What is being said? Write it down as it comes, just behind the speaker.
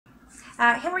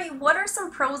Henry, what are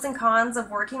some pros and cons of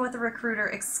working with a recruiter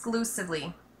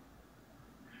exclusively?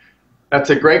 That's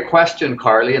a great question,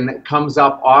 Carly, and it comes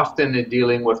up often in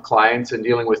dealing with clients and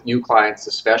dealing with new clients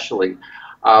especially.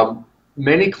 Um,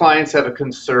 Many clients have a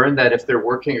concern that if they're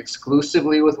working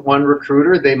exclusively with one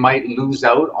recruiter, they might lose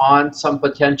out on some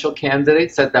potential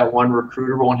candidates, that one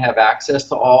recruiter won't have access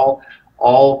to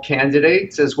all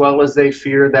candidates, as well as they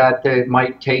fear that it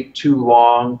might take too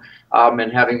long,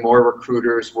 and having more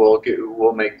recruiters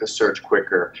will make the search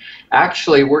quicker.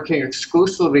 Actually, working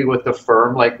exclusively with a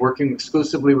firm, like working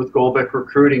exclusively with Goldbeck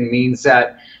Recruiting, means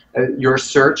that your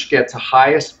search gets the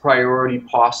highest priority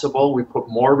possible. We put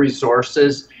more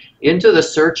resources into the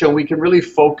search, and we can really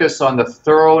focus on the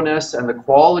thoroughness and the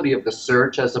quality of the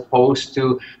search as opposed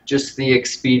to just the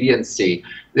expediency.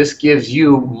 This gives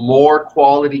you more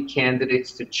quality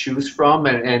candidates to choose from,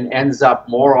 and ends up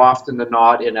more often than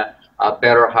not in a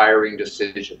better hiring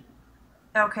decision.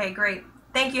 Okay, great.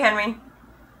 Thank you, Henry.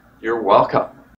 You're welcome.